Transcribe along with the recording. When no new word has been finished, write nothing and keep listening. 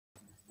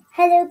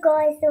Hello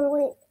guys, and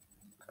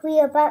we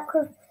are back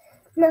with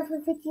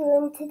another video,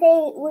 and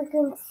today we're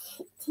going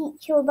to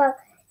teach you about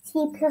C++.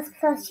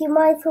 You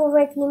might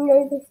already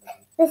know this.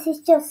 This is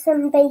just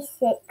some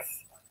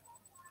basics.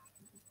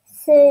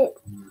 So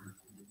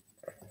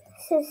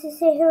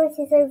here it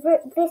is. I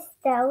wrote this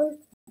down.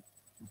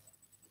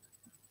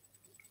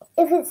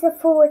 If it's a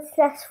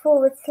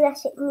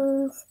 // it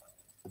means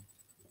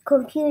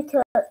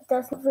computer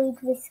doesn't read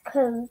this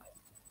code.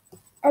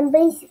 And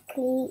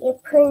basically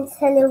it prints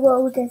hello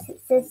world as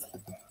it says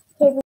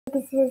here,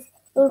 because it says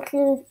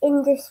include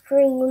in the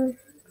stream,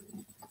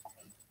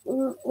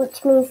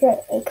 which means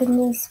that it can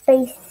use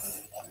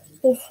space.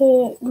 Is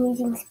here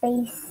using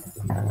space,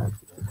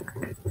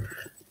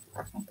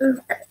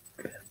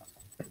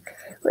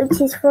 which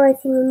is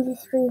writing in the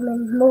stream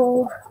and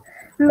more.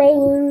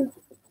 Main,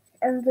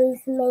 and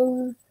those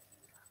main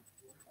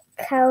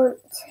count.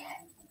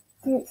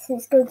 So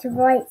it's going to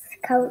write,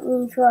 count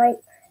means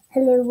write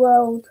hello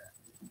world,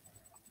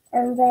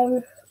 and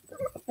then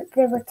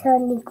the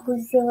return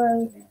equals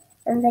 0,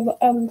 and then it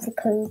ends the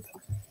code.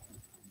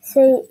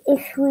 So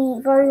if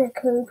we run the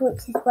code,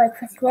 which is by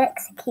pressing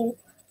execute,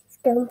 it's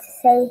going to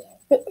say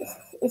this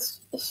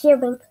is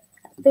showing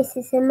this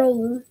is the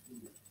main.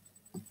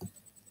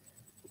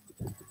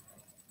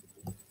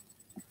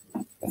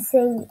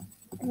 So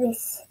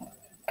this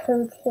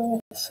code here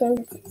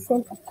shows it's a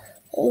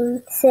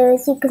main. So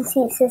as you can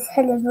see, it says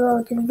hello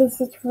world, and this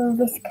is from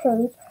this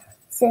code. It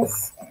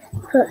says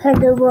put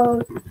hello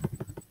world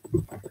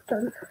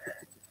done.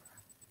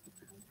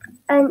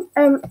 And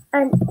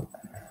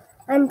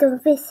on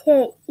this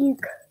here, you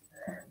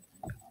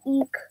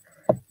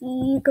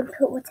can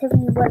put whatever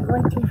you want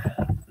onto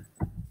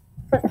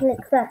something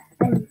like that,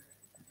 and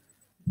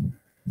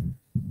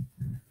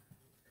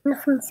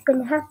nothing's going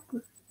to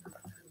happen.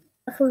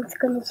 Nothing's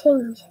going to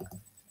change.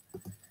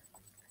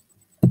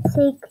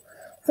 So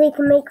you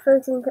can make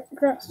those, and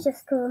that's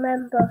just to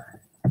remember.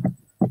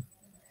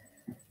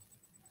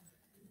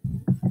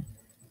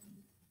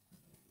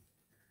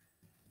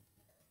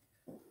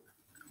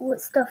 What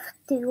stuff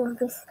do on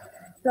this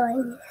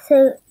line.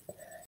 So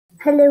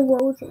hello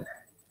world,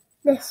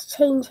 let's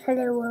change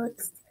hello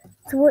world.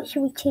 So what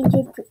should we change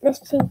it to?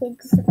 Let's change it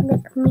to something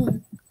like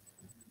me.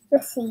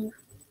 Let's see,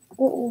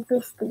 what will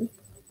this do?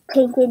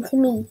 Change it into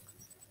me.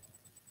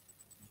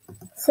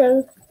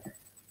 So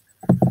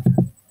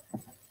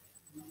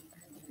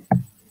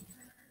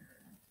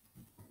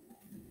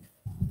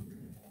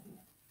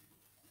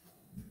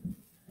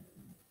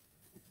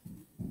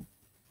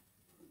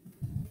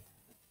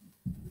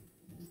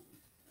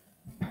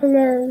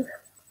hello.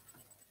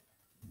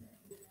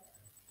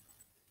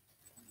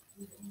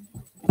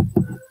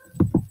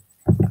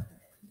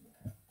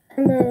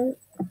 Hello,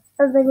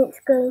 and then it's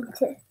going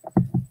to,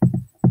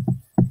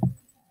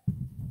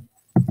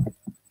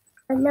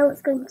 and now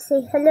it's going to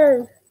say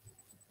hello.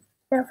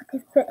 Now we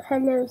can put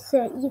hello,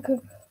 so you can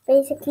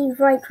basically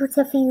write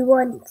whatever you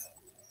want.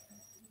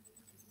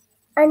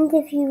 And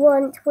if you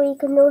want, what you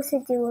can also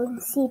do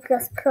on C++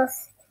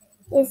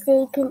 is that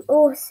you can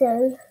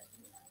also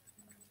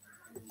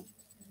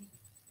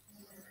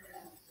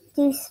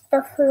do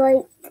stuff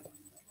like,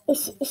 it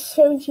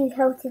shows you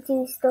how to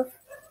do stuff.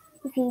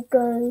 If you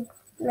go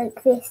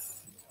like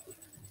this,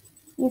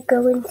 you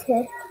go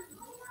into,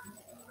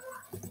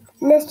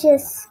 let's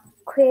just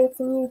create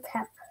a new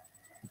tab,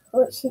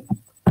 which is,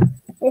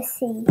 let's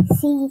see,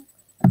 C++.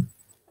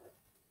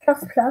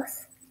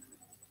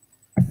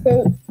 So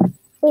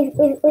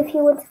if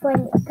you want to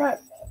find it,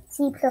 type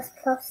C++,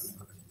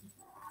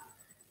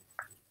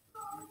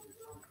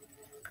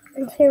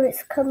 and here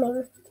it's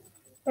coming,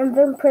 and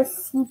then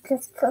press C++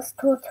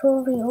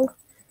 tutorial,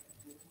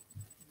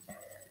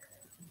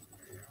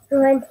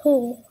 and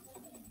here,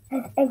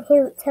 and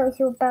here it tells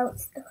you about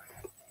stuff.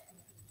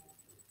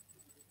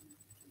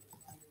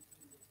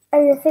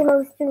 And the thing I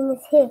was doing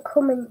is here,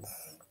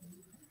 comments.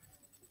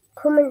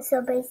 Comments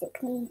are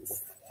basically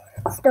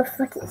stuff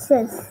like it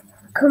says.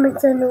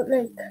 Comments are not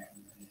like,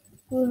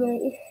 you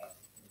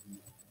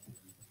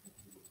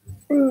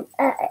know,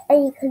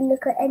 and you can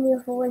look at any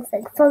other ones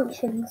like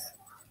functions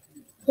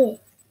here.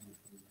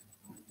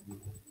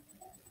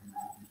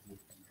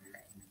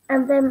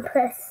 And then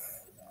press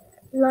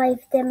live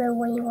demo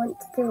when you want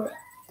to do it.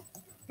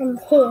 And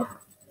here,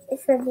 it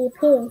suddenly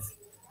appears.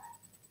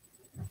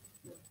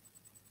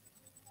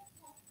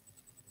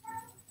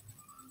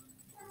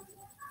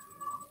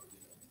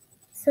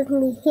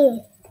 Suddenly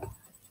here,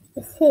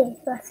 it's here,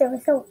 that's the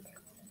result.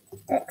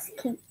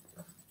 Execute.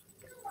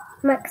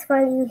 Max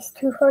value is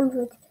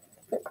 200.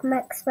 Look,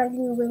 max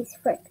value is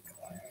correct.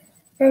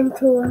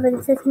 Enter, and then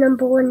it says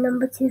number 1,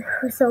 number 2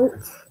 result.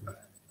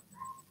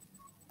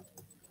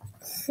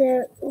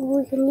 So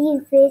we can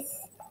leave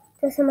this,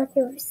 doesn't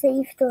matter if it's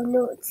saved or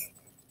not.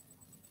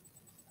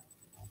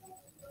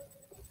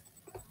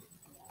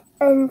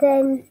 And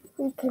then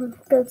we can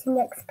go to the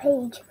next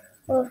page,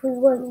 or if we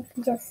want, we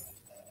can just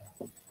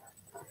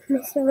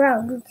mess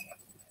around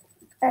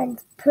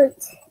and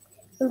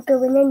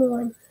go in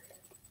anyone.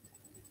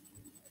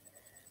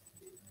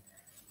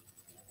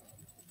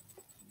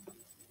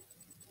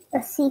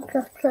 a C++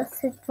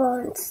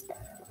 advanced.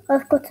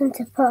 I've gotten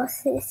to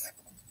pass this.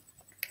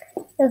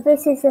 So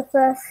this is the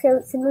first, so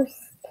it's the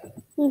most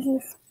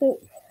easiest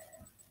bit.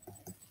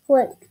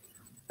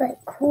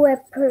 Like web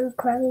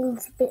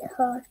programming's a bit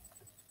hard.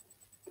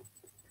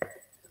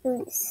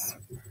 It's,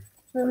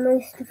 well,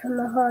 most of them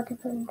are harder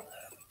than this.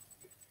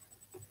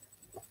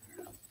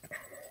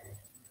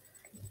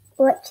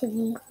 Well,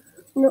 actually,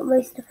 not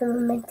most of them are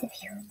meant to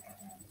be.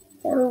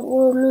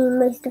 Or mean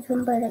most of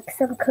them, but like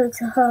some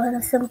codes are hard,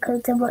 or some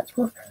codes are much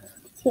more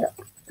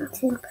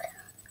simple.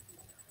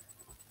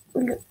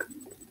 Look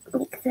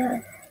like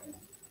that.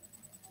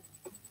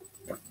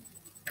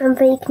 And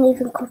then you can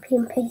even copy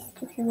and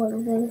paste if you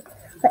want to.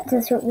 That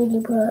doesn't really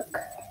work.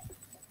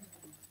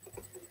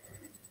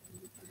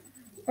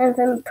 And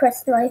then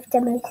press live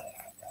demo.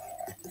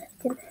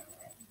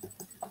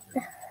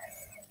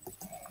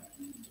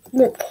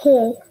 Look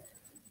here.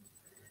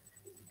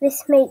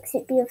 This makes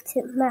it be able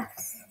to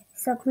maths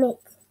submit.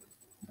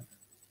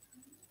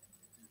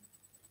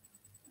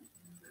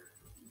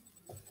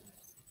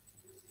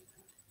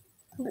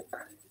 Look.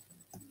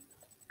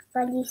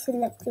 Value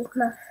selected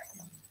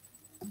maths.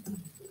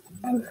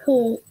 And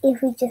here,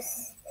 if we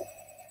just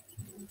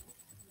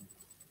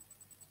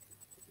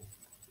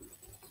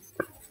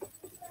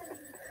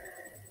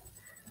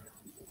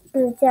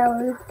go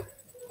down,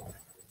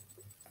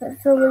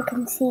 so we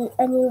can see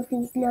any of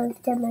these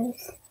live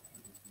demos.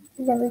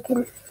 Then we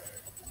can.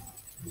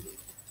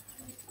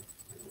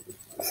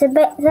 So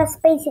that's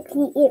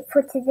basically it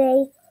for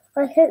today.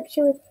 I hope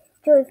you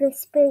enjoyed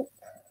this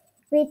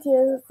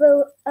video,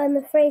 though I'm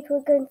afraid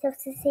we're going to have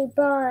to say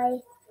bye.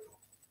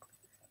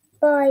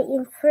 Bye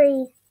in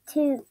 3,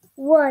 2,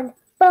 1.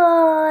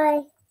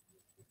 Bye!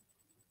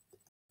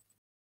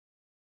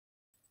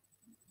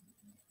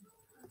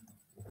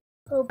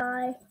 Oh,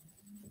 bye.